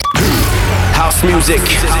house music.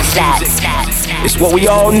 It's what we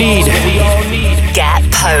all need. Get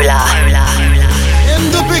polar.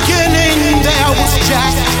 In the beginning there was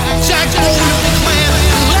Jack. Jack owned the man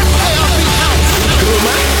and let there be house.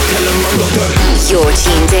 You're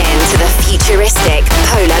tuned in to the futuristic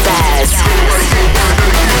Polar Bears.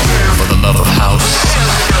 For the love of house,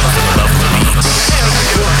 for the love of beats.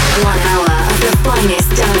 1 hour of the finest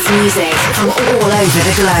dance music from all over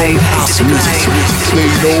the globe. House music. They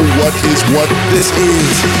know what this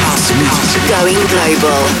is. House music. Going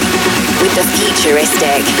global with the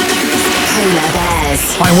futuristic Polar Bears.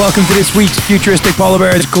 Hi, and welcome to this week's Futuristic Polar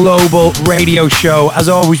Bears Global Radio Show. As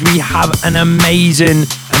always, we have an amazing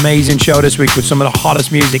show this week with some of the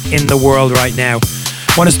hottest music in the world right now.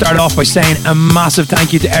 I want to start off by saying a massive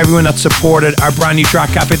thank you to everyone that supported our brand new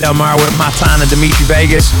track Cafe Del Mar with Matan and Dimitri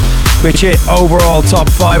Vegas, which hit overall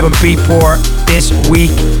top 5 on Beatport this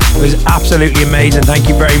week. It was absolutely amazing.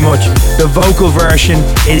 Thank you very much. The vocal version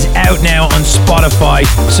is out now on Spotify.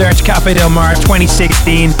 Search Cafe Del Mar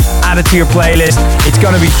 2016, add it to your playlist. It's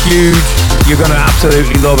going to be huge. You're going to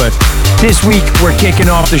absolutely love it. This week we're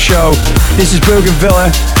kicking off the show. This is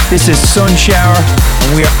Bougainvillea. This is Sun Shower,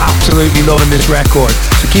 and we are absolutely loving this record.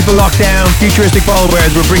 So keep it locked down. Futuristic Polar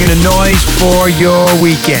Bears, we're bringing the noise for your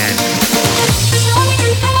weekend.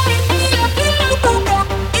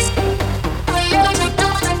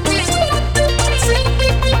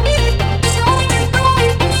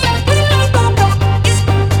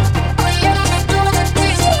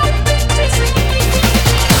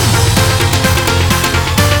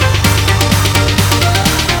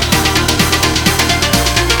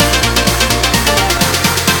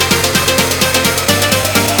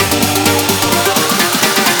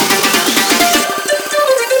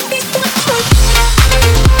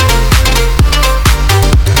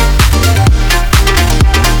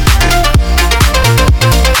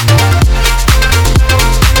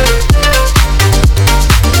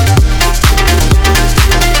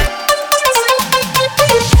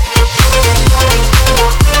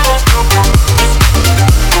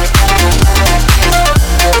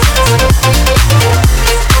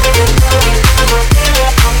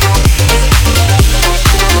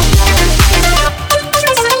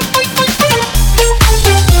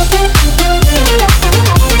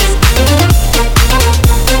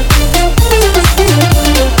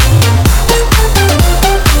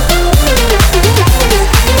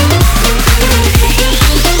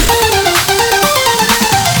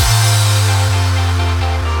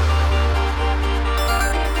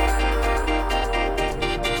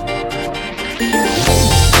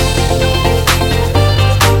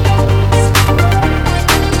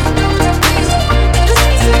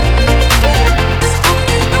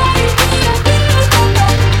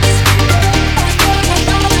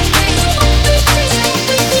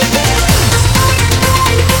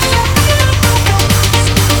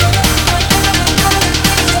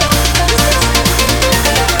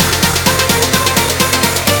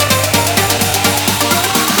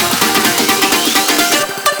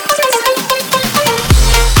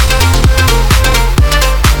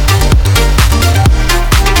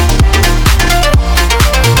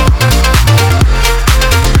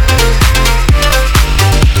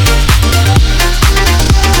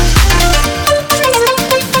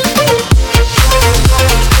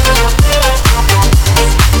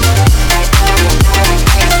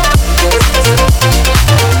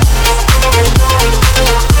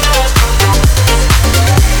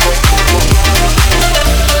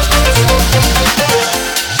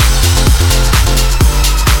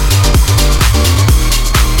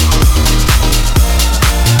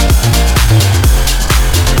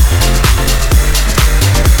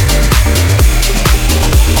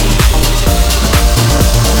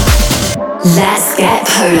 Let's get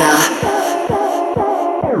polar.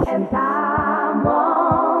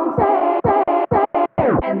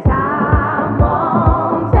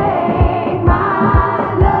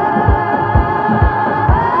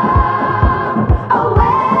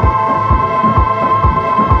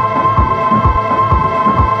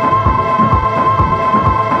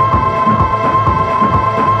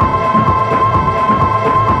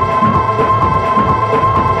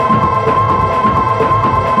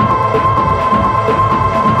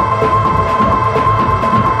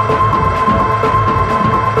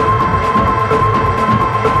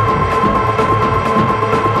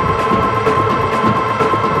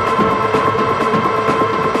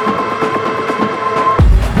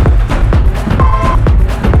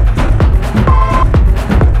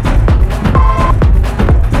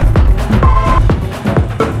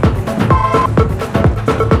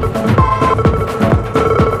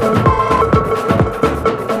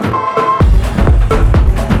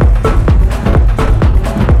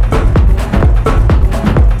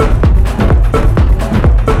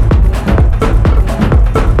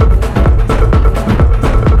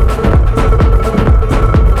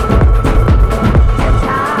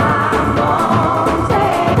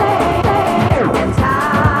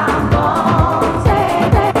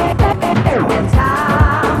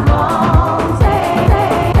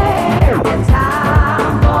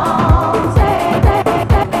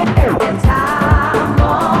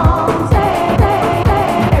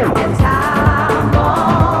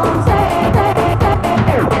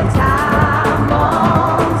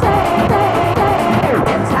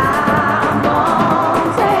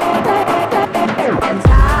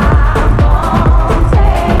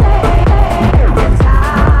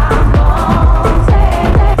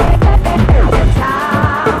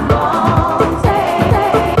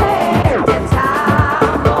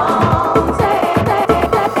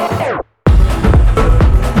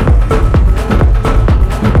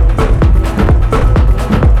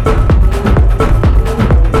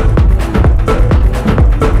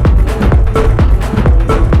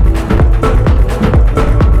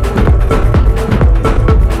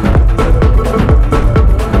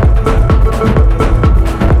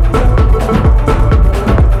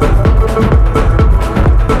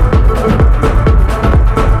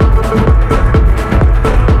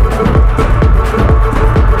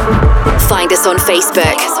 us on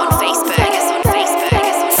Facebook.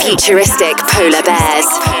 Futuristic Polar Bears.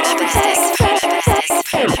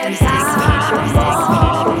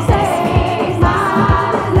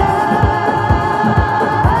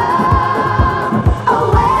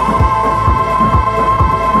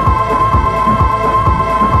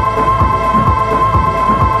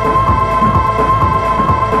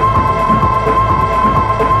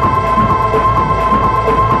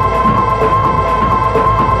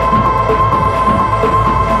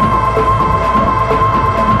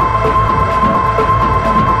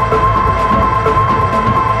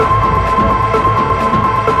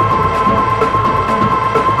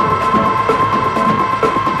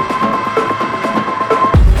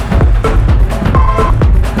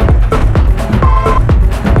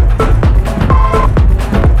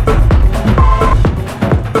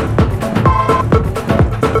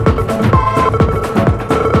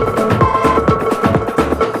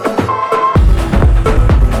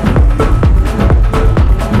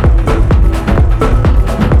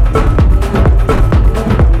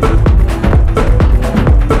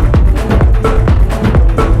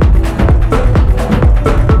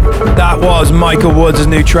 Michael Woods'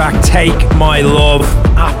 new track, Take My Love,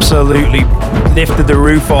 absolutely lifted the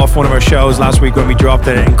roof off one of our shows last week when we dropped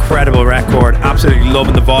it. An incredible record, absolutely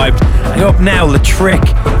loving the vibes. And up now, The Trick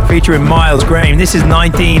featuring Miles Graham. This is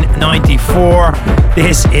 1994.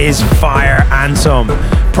 This is fire and some.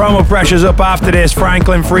 Promo pressure's up after this.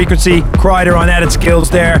 Franklin Frequency, Kreider on edit skills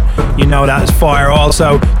there. You know that is fire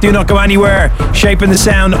also. Do not go anywhere. Shaping the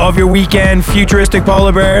sound of your weekend. Futuristic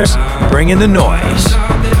Polar Bears, bringing the noise.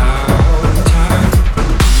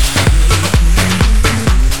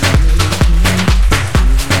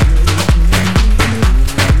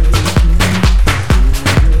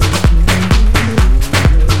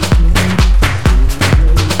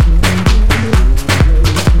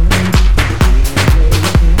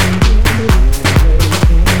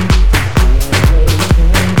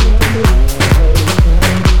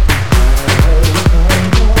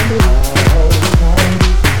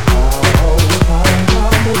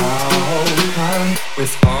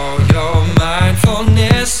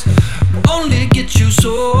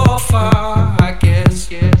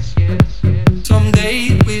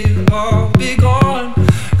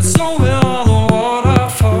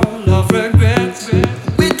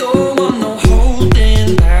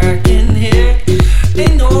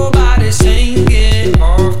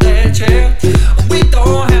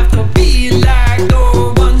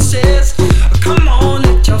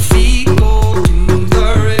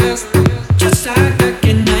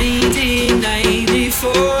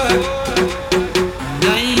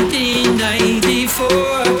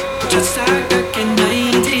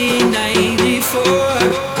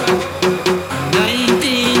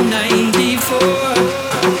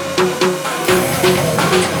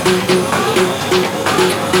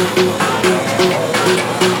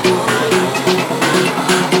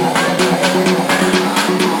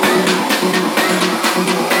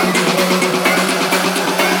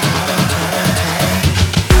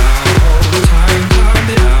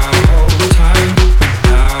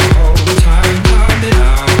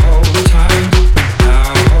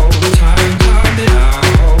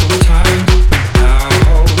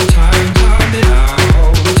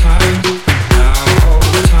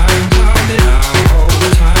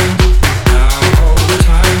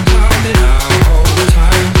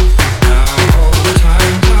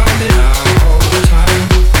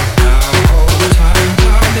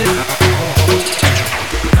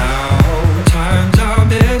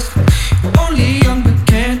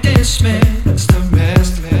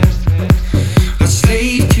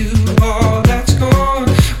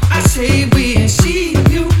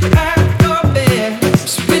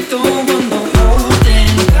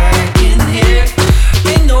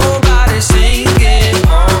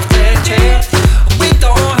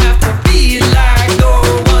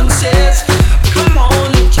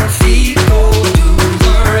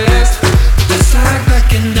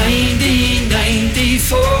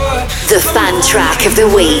 Track of the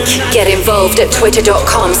week. Get involved at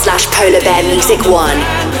twitter.com/polarbearmusic1.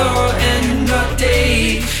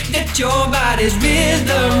 Let your body's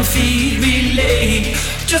rhythm feel relay.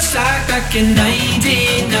 Just like back in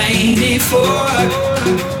 1994.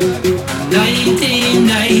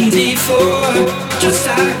 1994. Just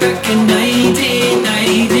like back in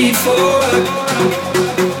 1994.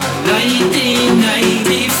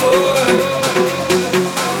 1994.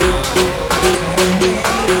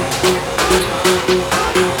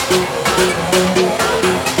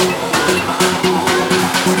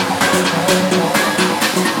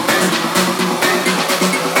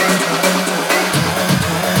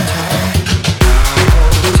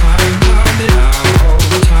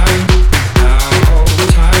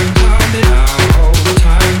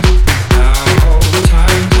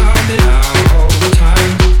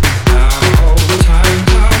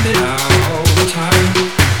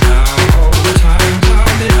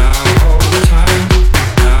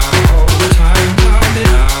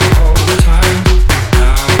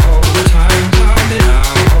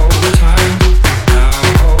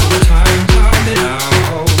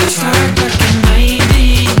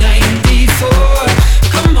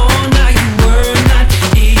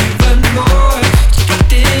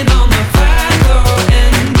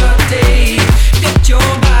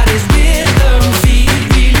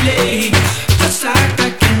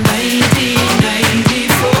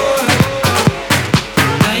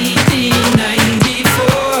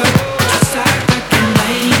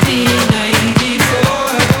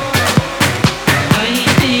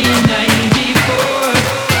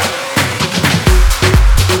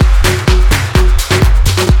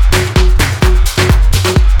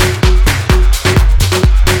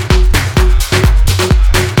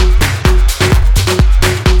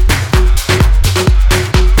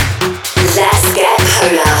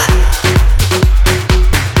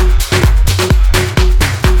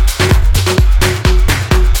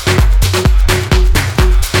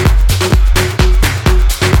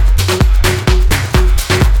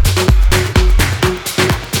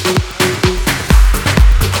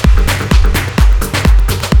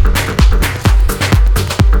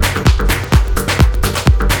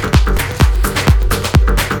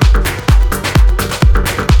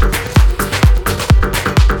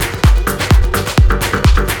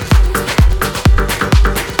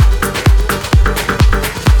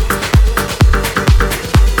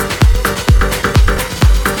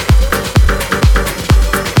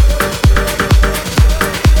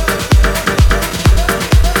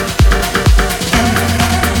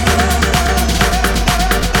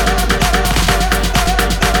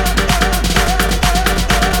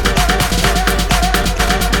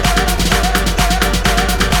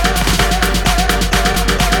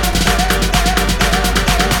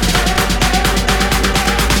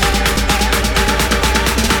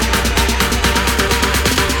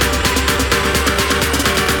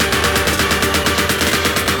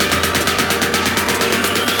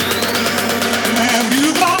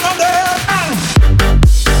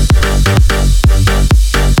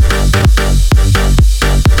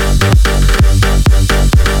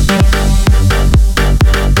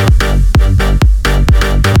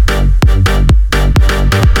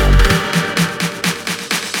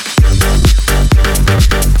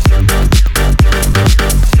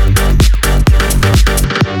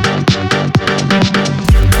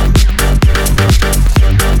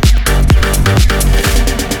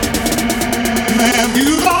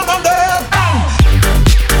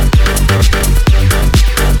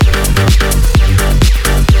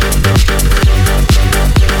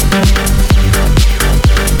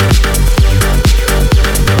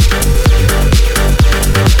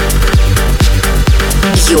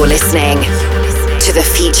 You're listening to the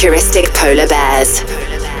Futuristic Polar Bears.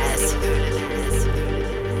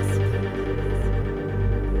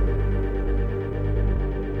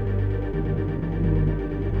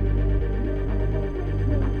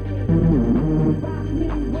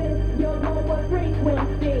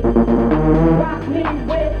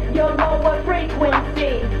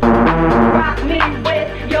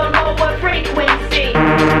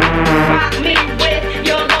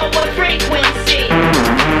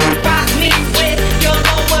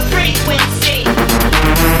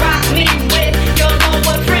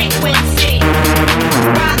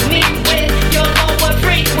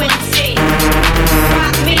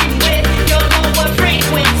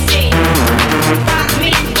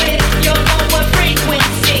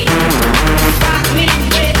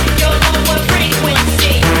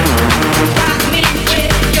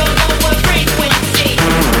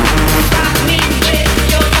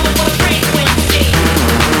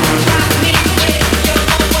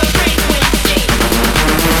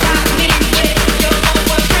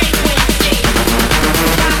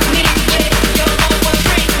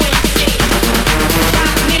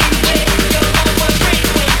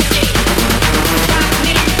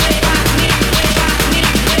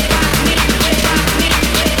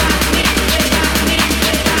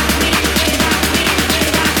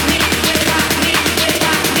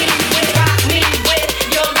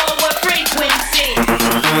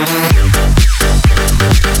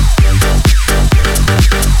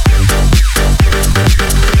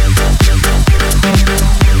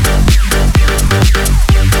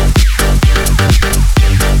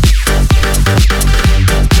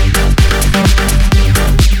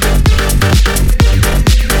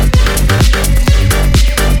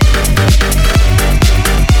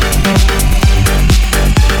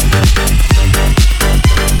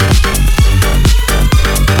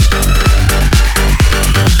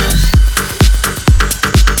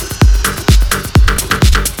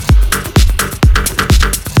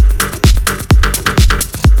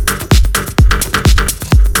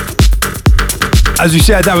 As we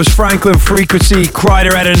said, that was Franklin Frequency,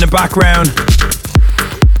 Crider Edit in the background.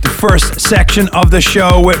 The first section of the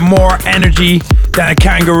show with more energy than a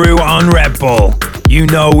kangaroo on Red Bull. You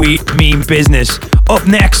know we mean business. Up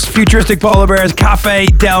next, Futuristic Polar Bears, Cafe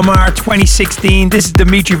Del Mar 2016. This is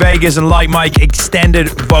Dimitri Vegas and Light Mike extended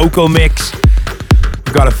vocal mix.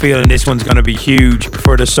 I've got a feeling this one's going to be huge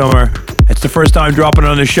for the summer. It's the first time dropping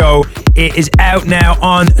on the show. It is out now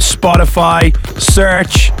on Spotify.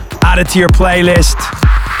 Search, add it to your playlist.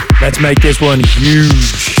 Let's make this one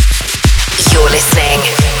huge. You're listening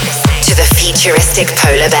to the Futuristic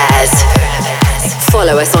Polar Bears.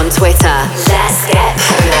 Follow us on Twitter. Let's get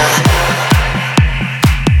polar.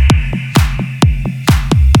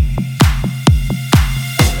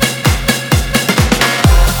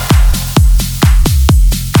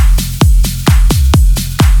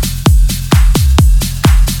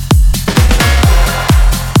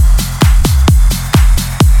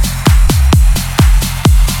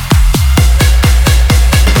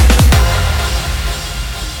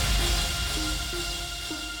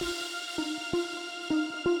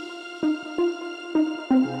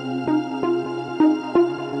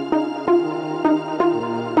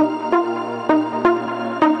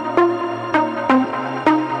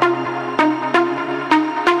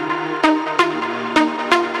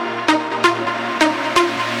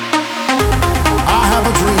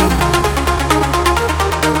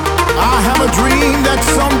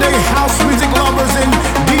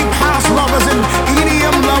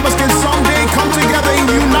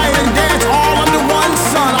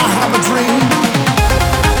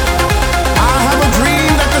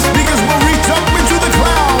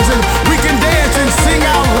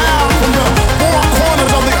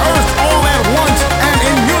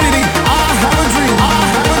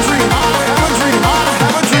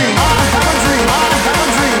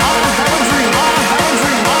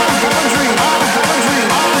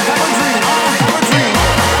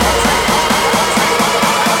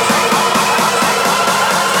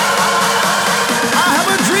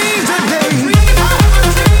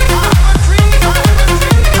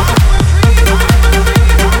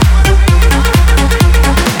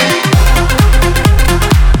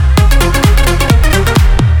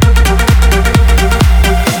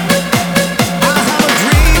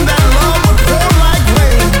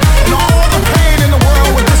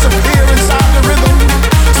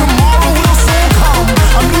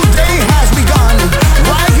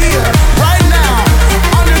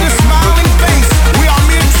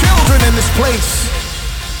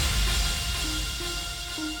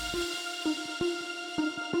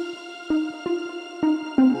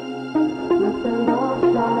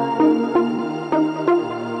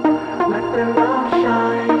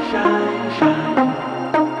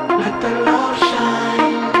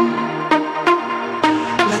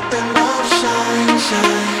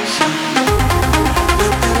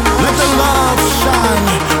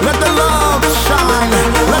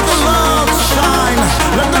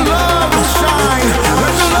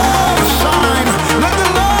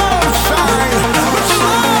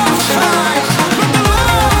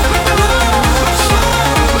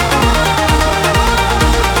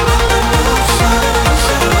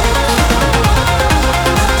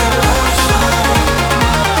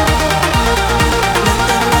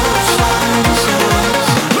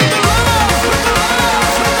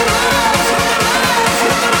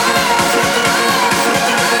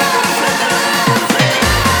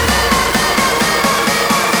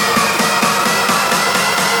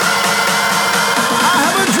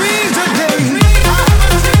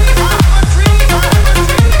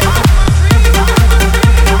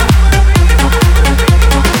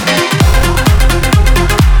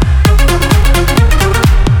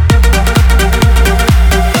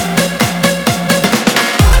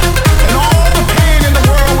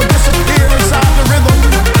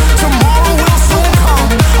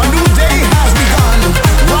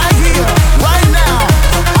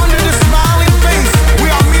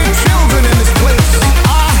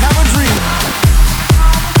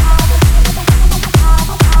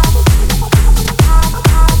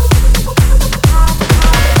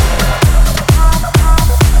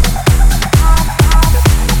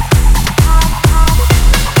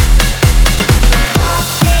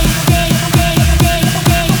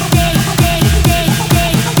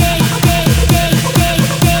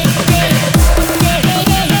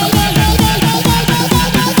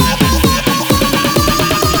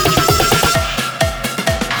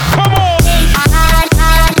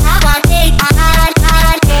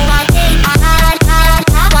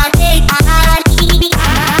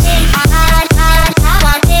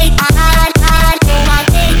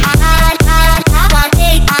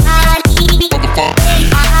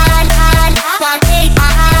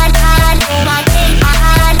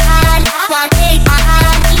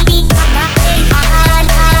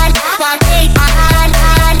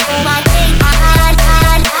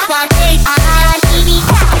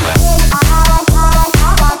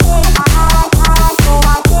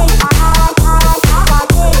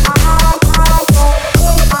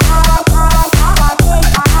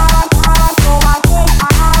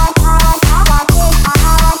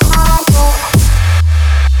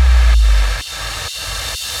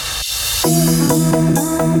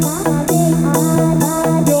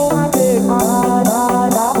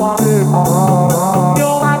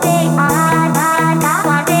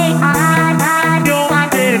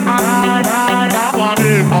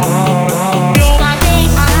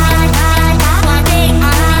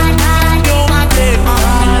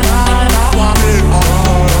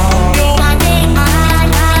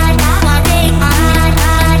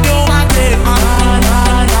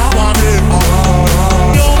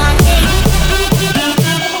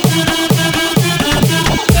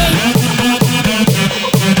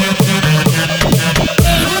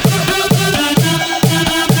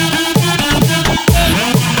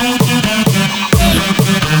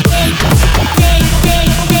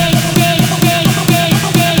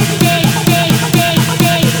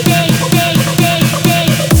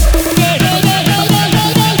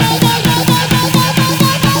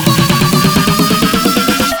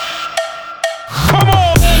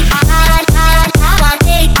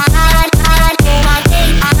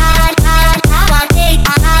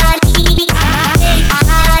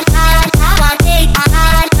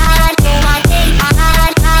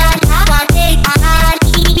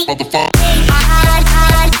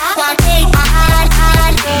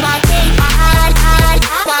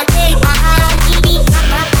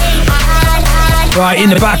 Right, in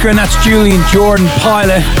the background, that's Julian Jordan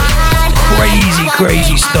Pilot.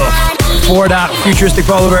 Crazy stuff. Before that, Futuristic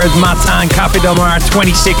Polar Bears, Matan, Cafe Del Mar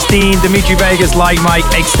 2016, Dimitri Vegas, Like Mike,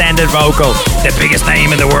 Extended Vocal, the biggest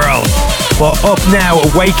name in the world. But up now,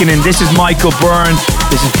 Awakening, this is Michael Byrne,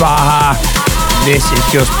 this is Baha, this is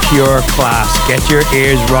just pure class. Get your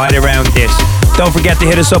ears right around this. Don't forget to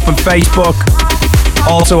hit us up on Facebook,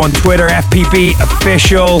 also on Twitter, FPB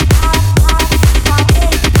Official.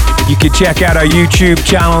 You can check out our YouTube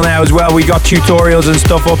channel now as well. We got tutorials and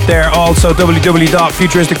stuff up there. Also,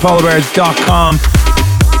 www.futuristicpolarbears.com.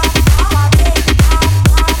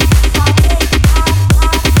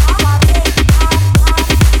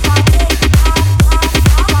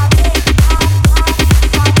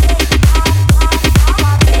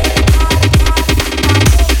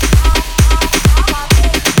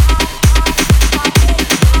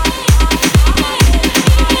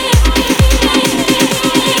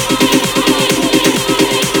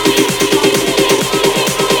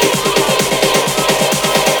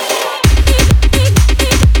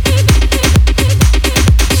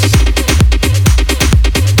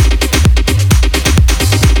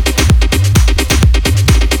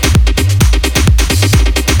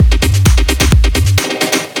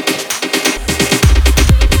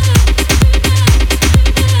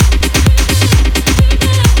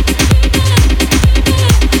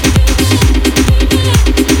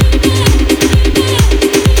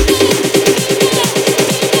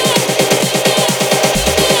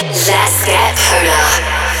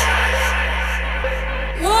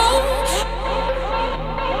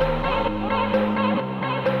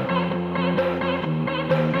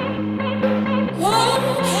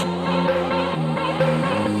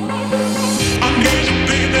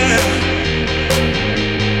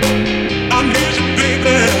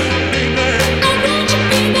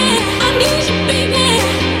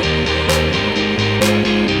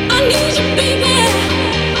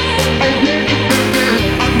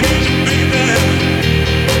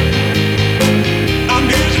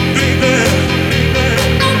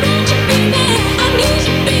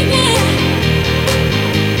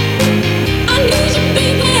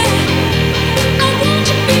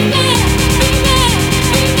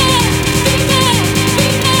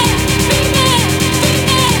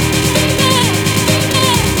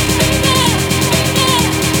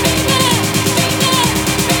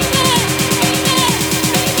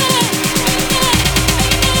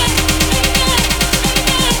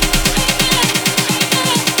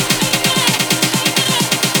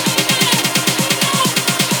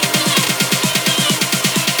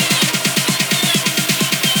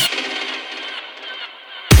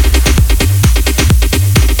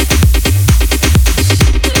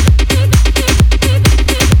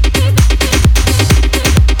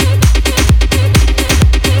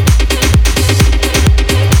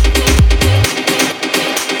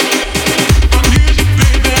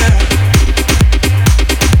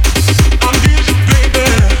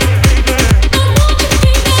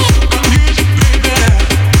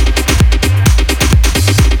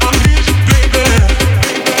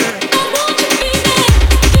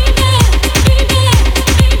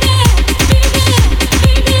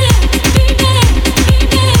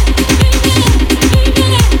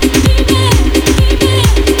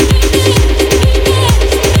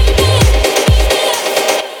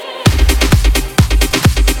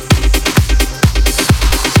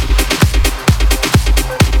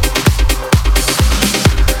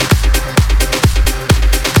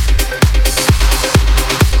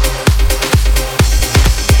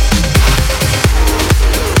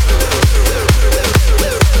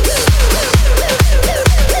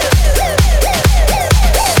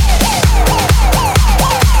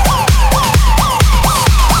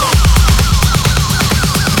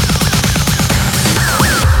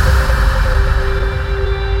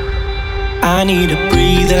 I need a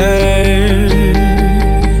breather,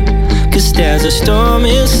 'cause there's a storm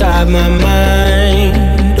inside my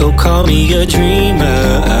mind. Oh, call me a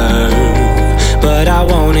dreamer, but I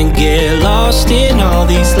wanna get lost in all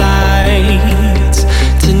these lights.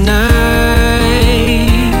 Tonight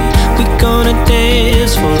we're gonna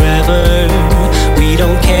dance forever. We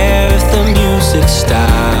don't care if the music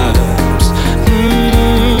stops.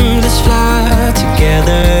 Let's fly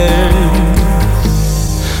together.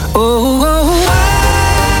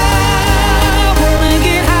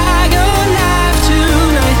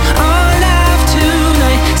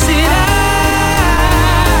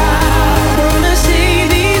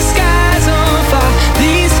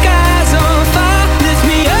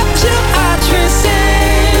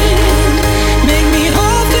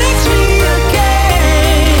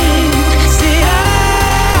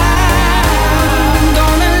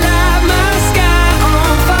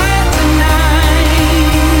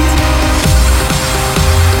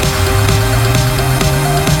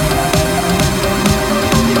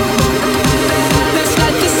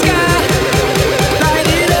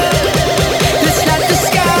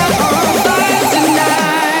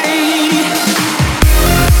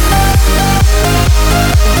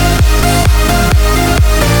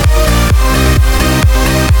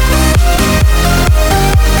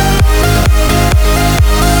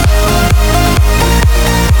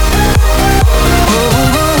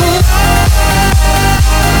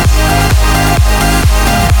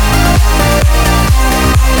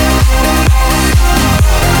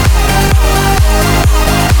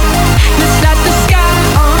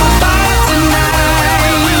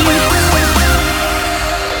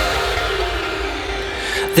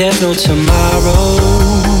 there's no tomorrow.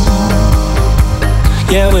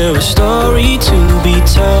 Yeah, we're a story to be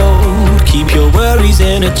told. Keep your worries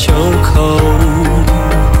in a chokehold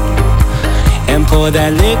and pour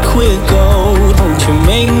that liquid gold. Won't you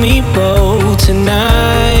make me bold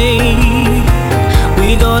tonight?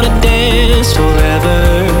 We gonna dance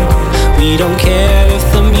forever. We don't care if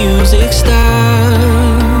the music stops.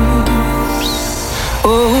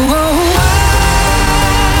 Oh, oh.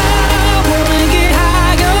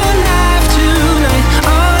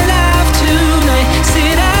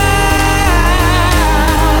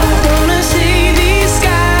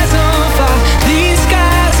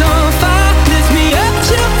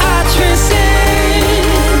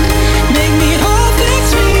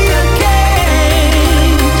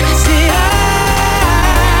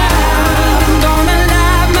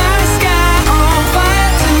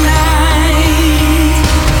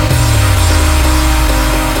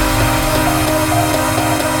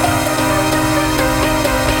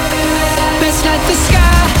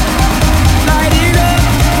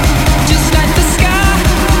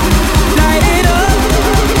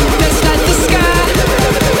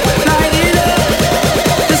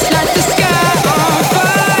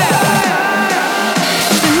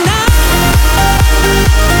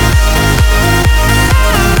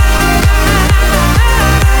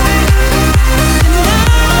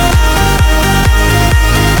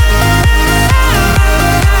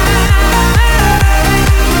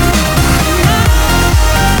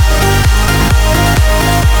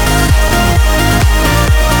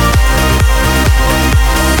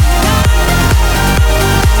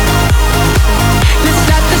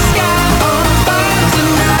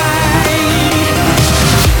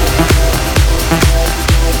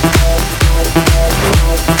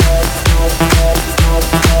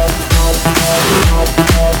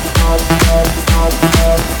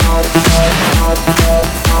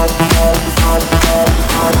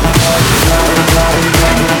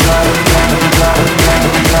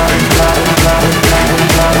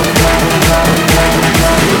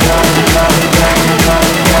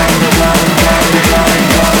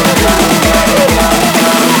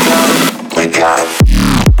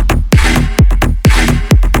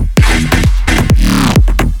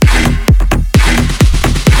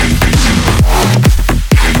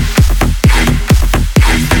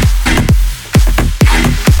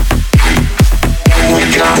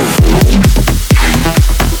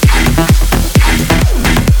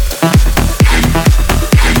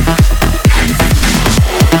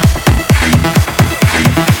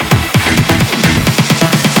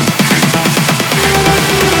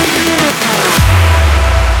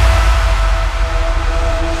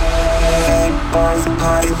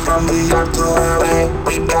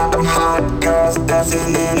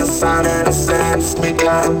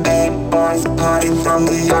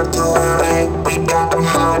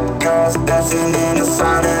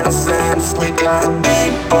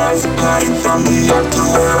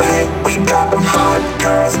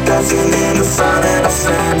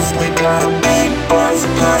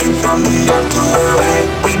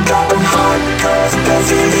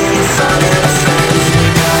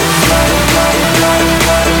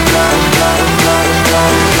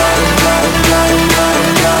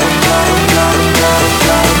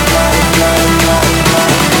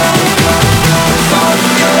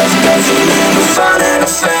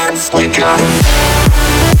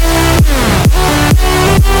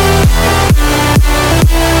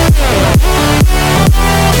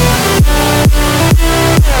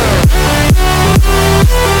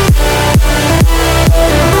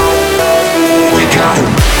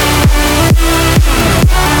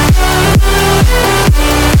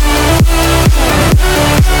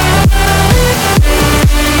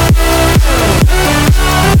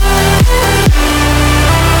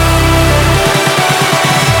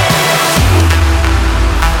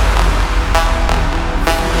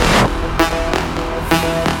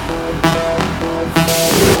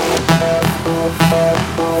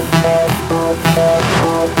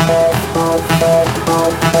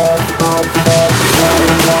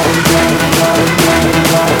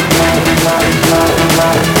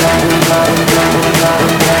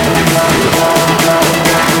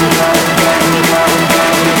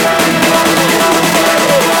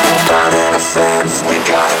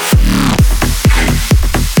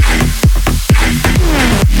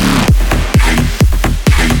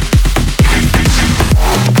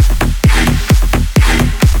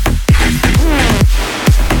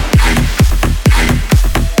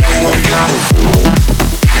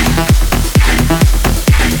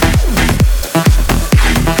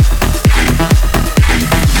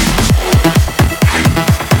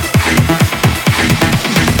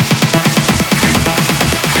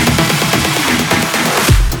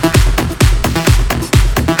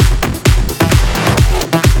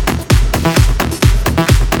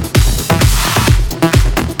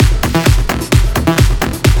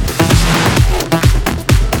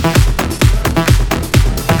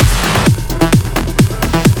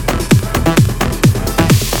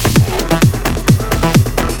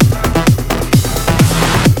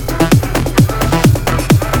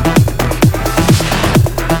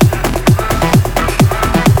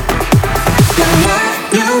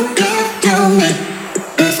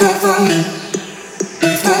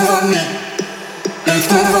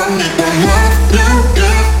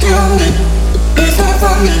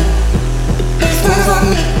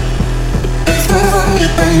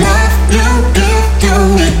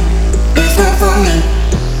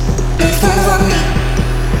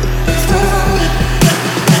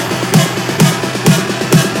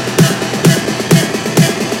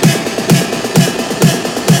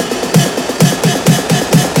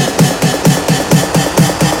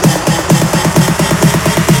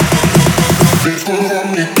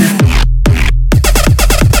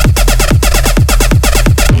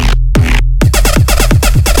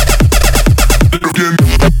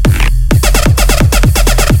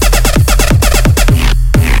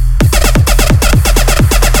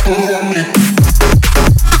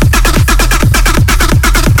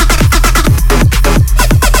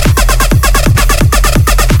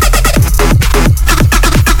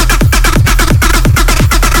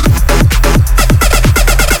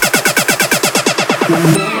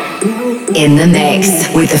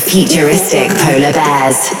 Futuristic polar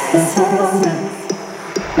bears.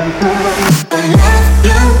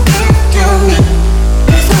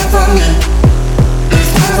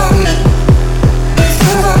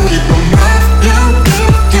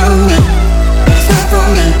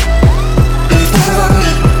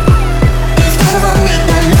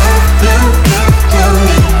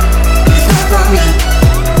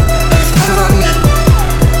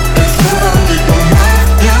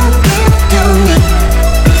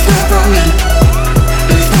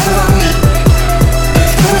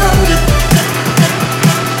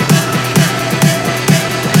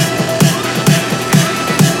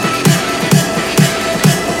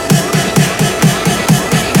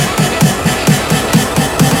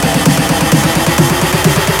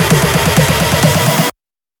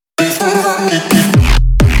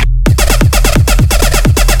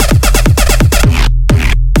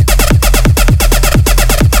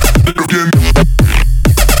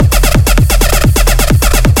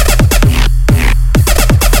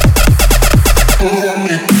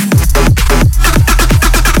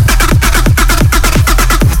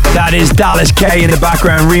 Dallas K in the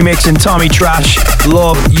background remixing Tommy Trash,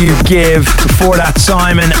 Love You Give. Before that,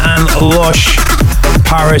 Simon and Lush,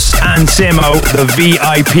 Paris and Simo, the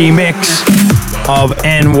VIP mix of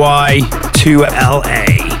NY to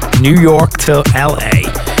LA, New York to LA.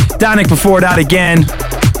 Danik before that again,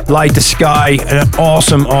 Light the Sky, an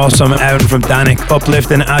awesome outing from Danik,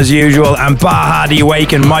 uplifting as usual. And Baha the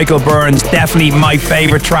Awaken, Michael Burns, definitely my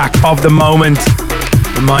favourite track of the moment.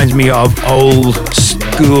 Reminds me of old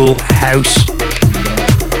school house.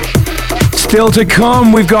 Still to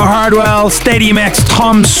come, we've got Hardwell, Stadium X,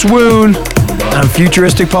 Tom Swoon, and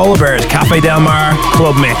Futuristic Polar Bears, Cafe Del Mar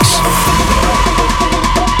Club Mix.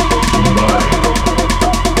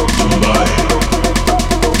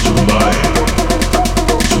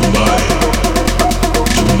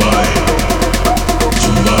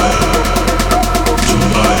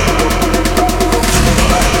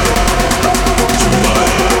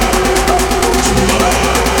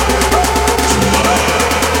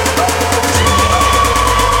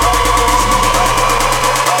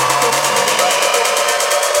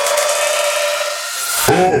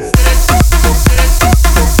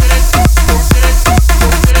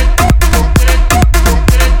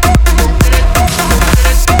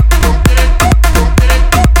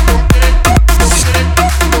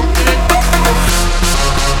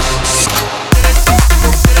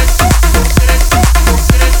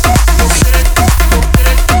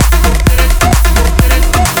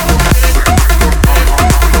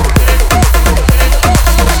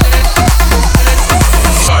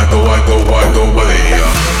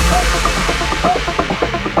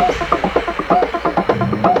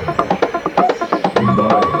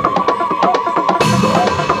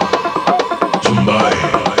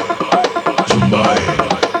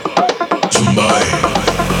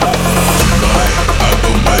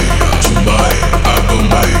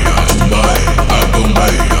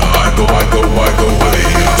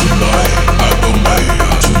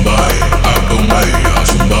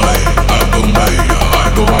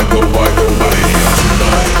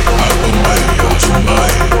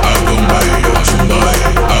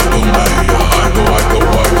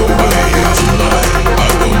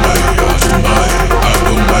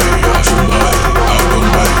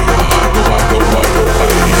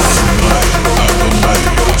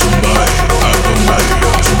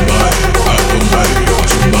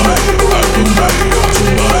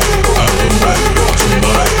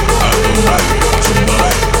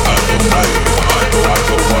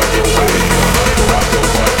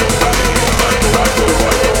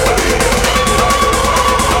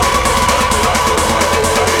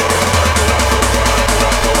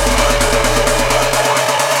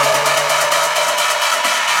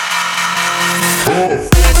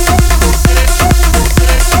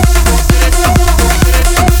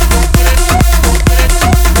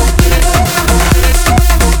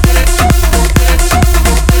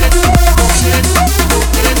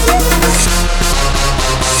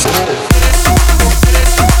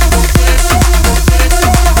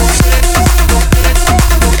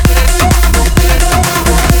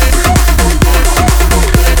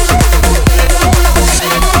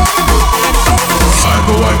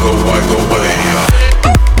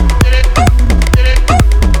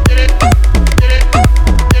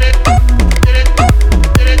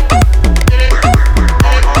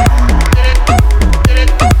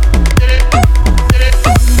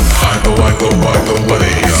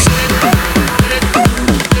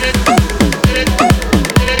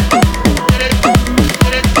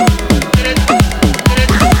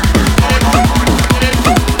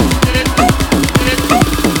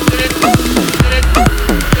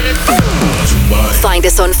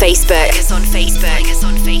 find us on Facebook.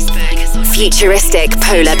 Futuristic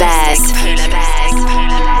Polar Bears.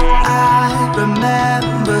 I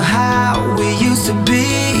remember how we used to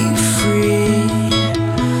be free.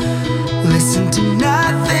 Listen to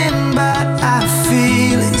nothing but our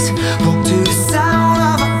feelings. Walk to the sound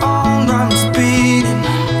of our own drums beating.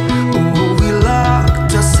 Oh, we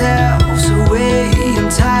locked ourselves away and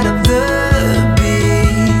tied up the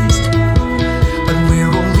beast. But we're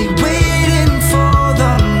only waiting for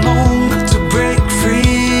the moment to break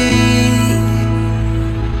free.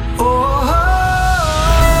 Oh,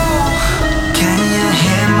 can you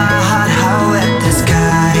hear my heart howl at the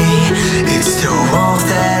sky? It's the wolf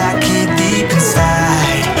that I keep deep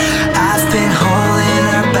inside. I've been holding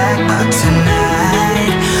her back, but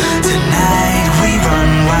tonight we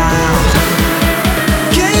run wild.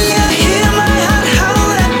 Can you hear my heart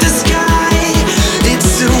howl at the sky?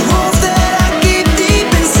 It's the wolf that I keep deep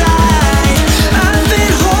inside. I've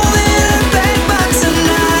been holding her back, but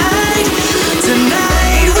tonight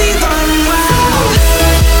we run wild.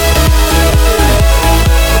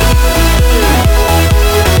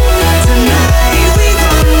 Tonight we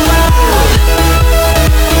run wild.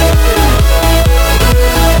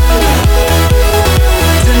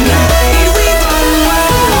 Tonight we run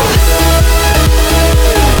wild.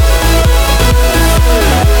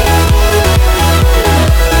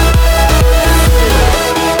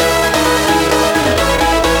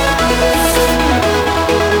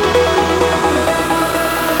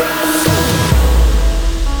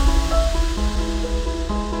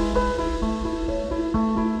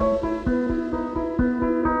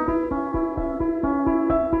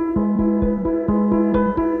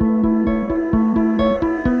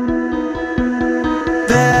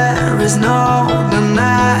 There is no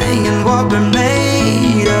denying what we're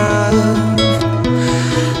made of.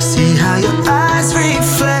 See how your eyes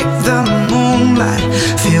reflect the moonlight.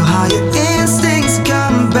 Feel how your instincts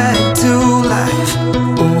come back to life.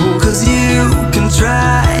 Oh, 'cause you can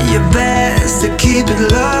try your best to keep it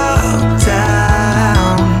locked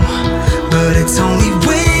down, but it's only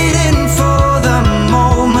waiting for the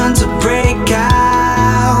moment to break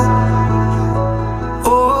out.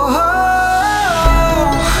 Oh,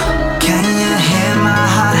 can you hear my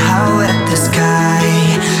heart howl at the sky?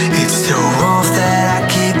 It's the wolf that I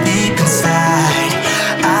keep deep inside.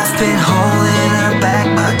 I've been holding her back,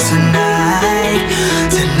 but tonight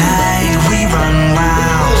we run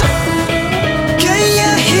wild. Can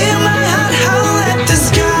you hear my heart howl at the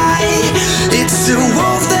sky? It's the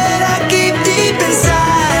wolf that I keep deep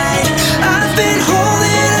inside. I've been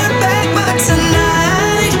holding her back, but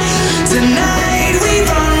tonight we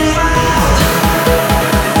run wild.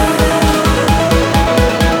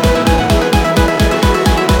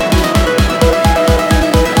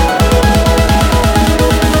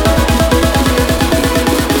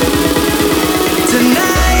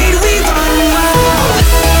 Tonight we run wild. Tonight we run wild.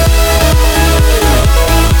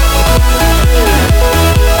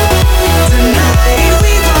 Tonight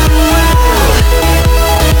we run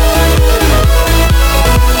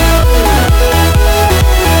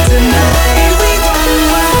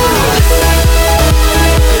wild.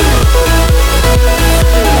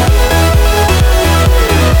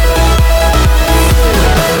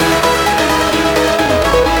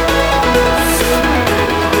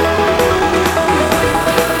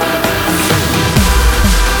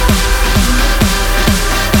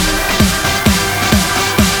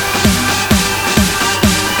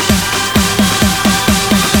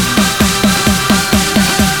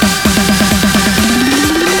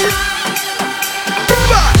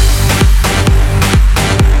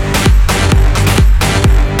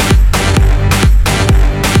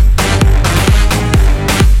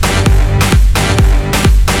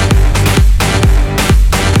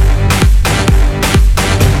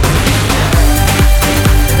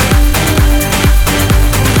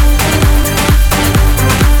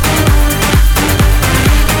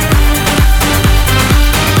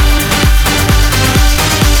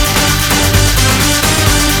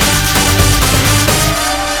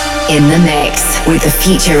 In the mix with the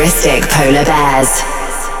Futuristic Polar Bears.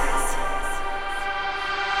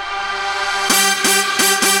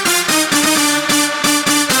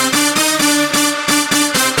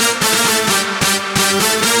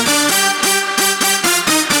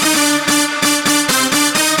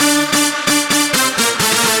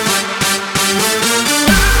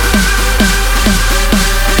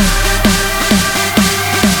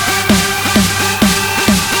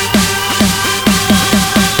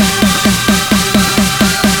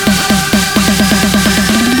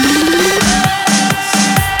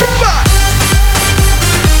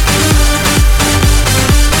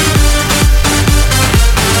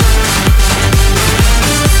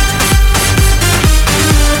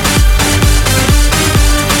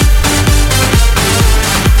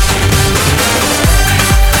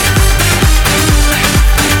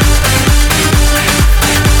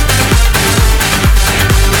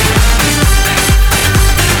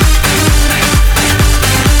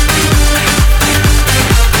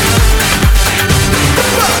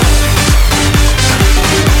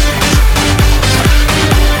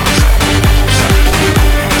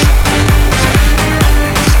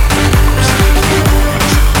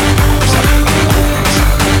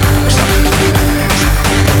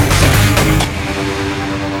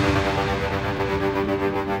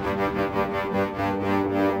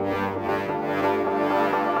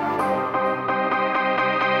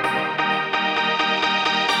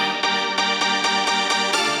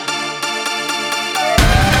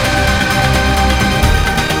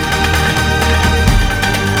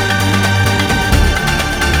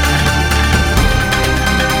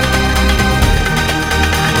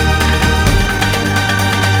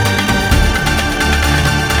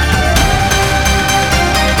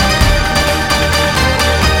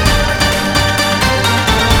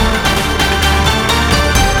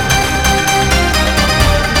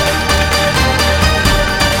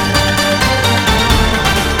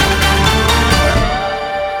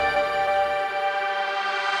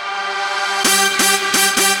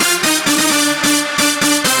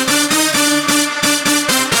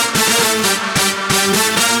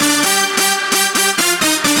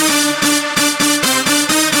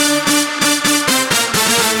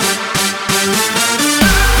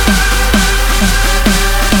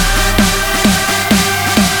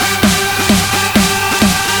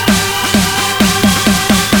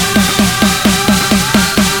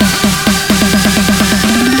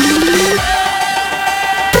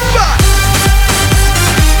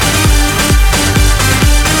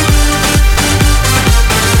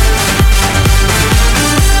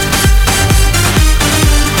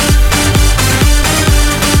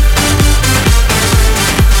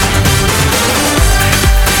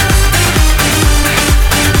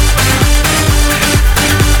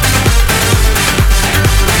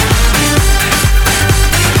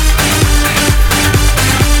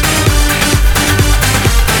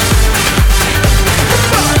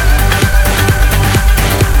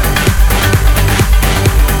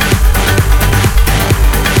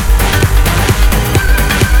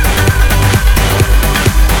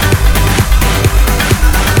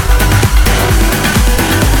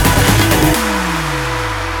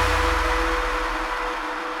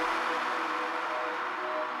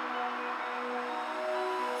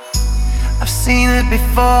 Seen it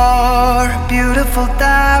before, a beautiful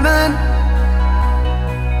diamond,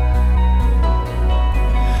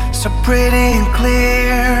 so pretty and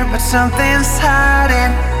clear, but something's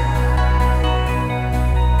hiding.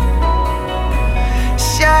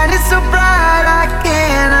 Shining so bright I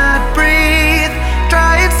cannot breathe,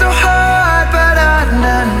 trying so hard but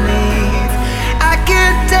underneath I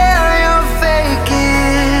can tell you're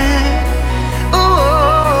faking. Ooh,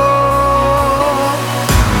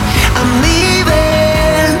 I'm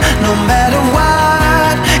leaving, no matter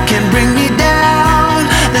what can bring me down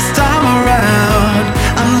this time around.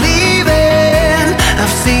 I'm leaving,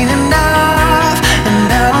 I've seen enough, and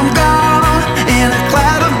now I'm gone in a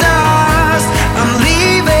cloud of dust. I'm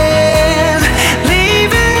leaving,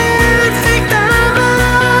 leaving, take time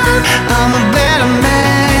out. I'm a better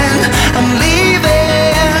man, I'm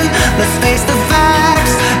leaving. Let's face the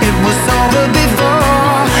facts, it was over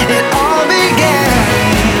before it all began.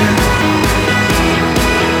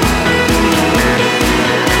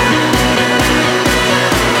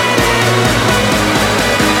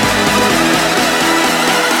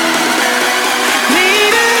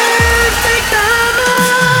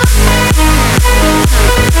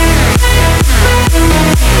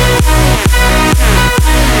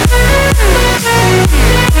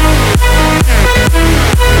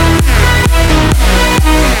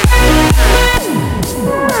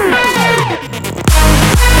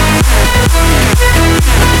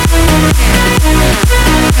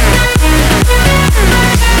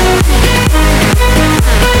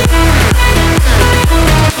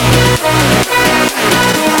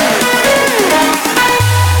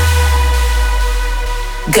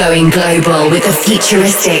 Going global with the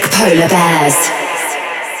futuristic polar bears.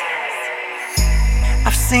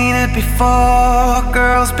 I've seen it before,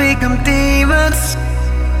 girls become demons,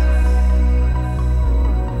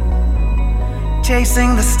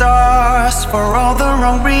 chasing the stars for all the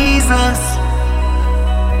wrong reasons.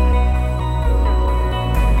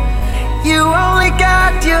 You only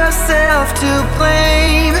got yourself to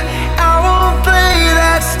blame. I won't play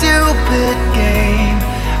that stupid game.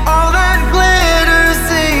 All that glitters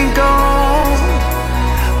ain't gold.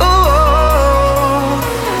 Ooh,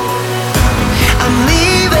 I'm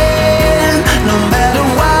leaving, no matter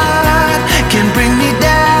what can bring me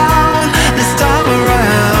down this time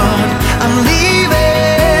around. I'm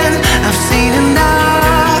leaving, I've seen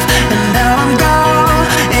enough, and now I'm gone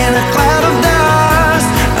in a cloud of dust.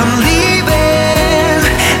 I'm leaving,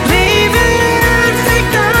 leaving, take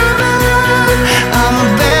time out. I'm a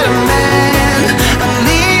better man, I'm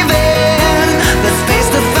leaving. Let's face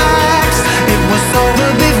the facts, it was over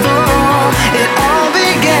before it all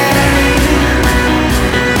began.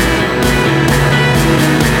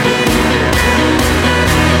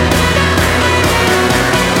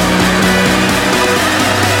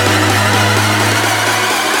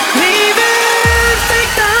 Leaving,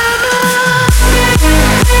 take time out.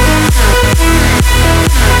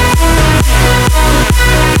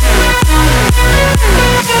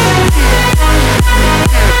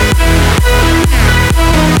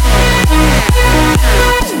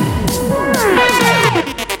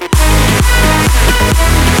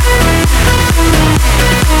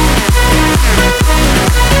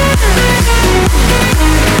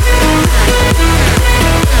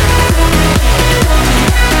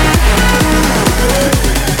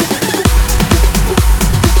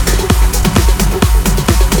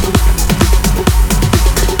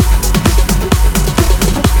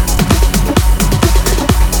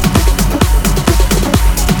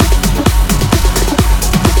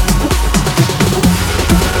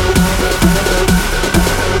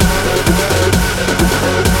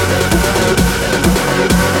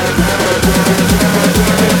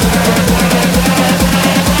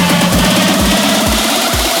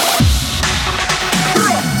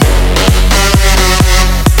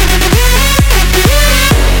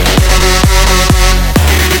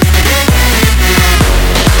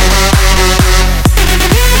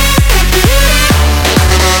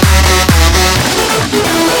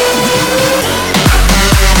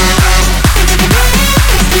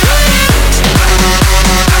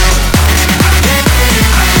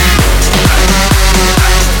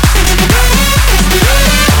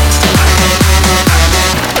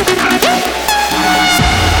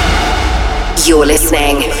 You're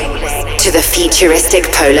listening to the futuristic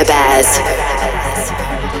polar bears.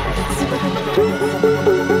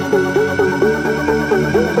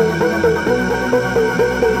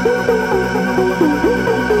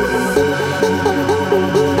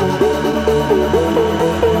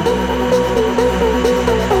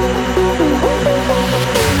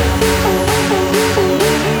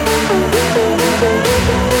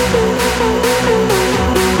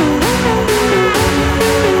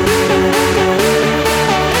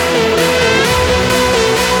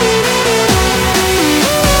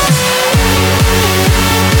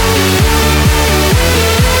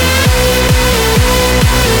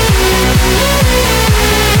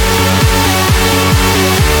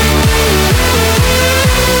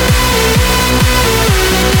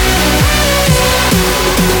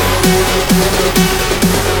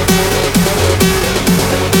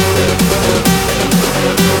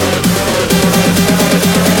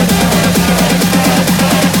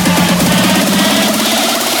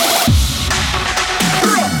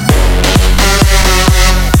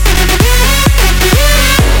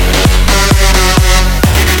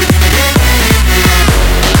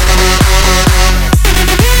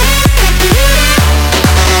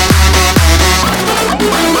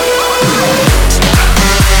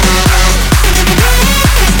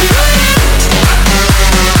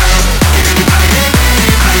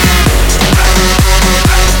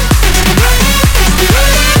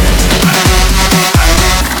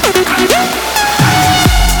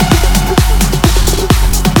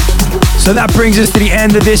 So that brings us to the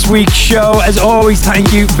end of this week's show. As always,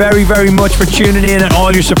 thank you very, very much for tuning in and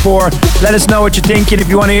all your support. Let us know what you're thinking if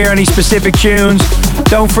you want to hear any specific tunes.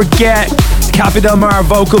 Don't forget, the Cafe Del Mar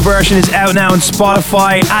vocal version is out now on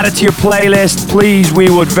Spotify. Add it to your playlist, please.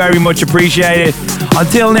 We would very much appreciate it.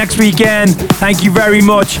 Until next weekend, thank you very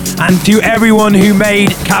much. And to everyone who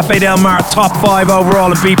made Cafe Del Mar top 5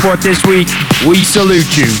 overall in Beatport this week, we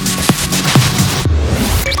salute you.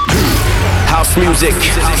 House music.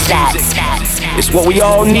 It's what we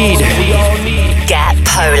all need. Get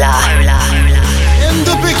polar. In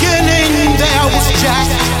the beginning there was Jack.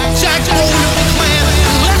 Jack Bowler, man,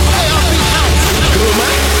 let there be house.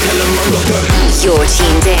 You're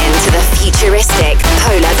tuned in to the futuristic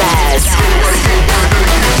Polar Bears.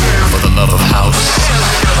 For the love of house,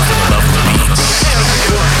 for the love of beats.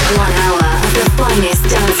 1 hour of the finest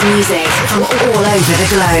dance music from all over the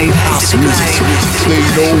globe. House music. They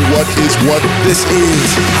know what this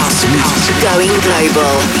is. House music. Going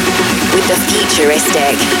global with the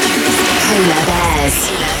futuristic Polar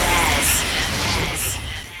Bears.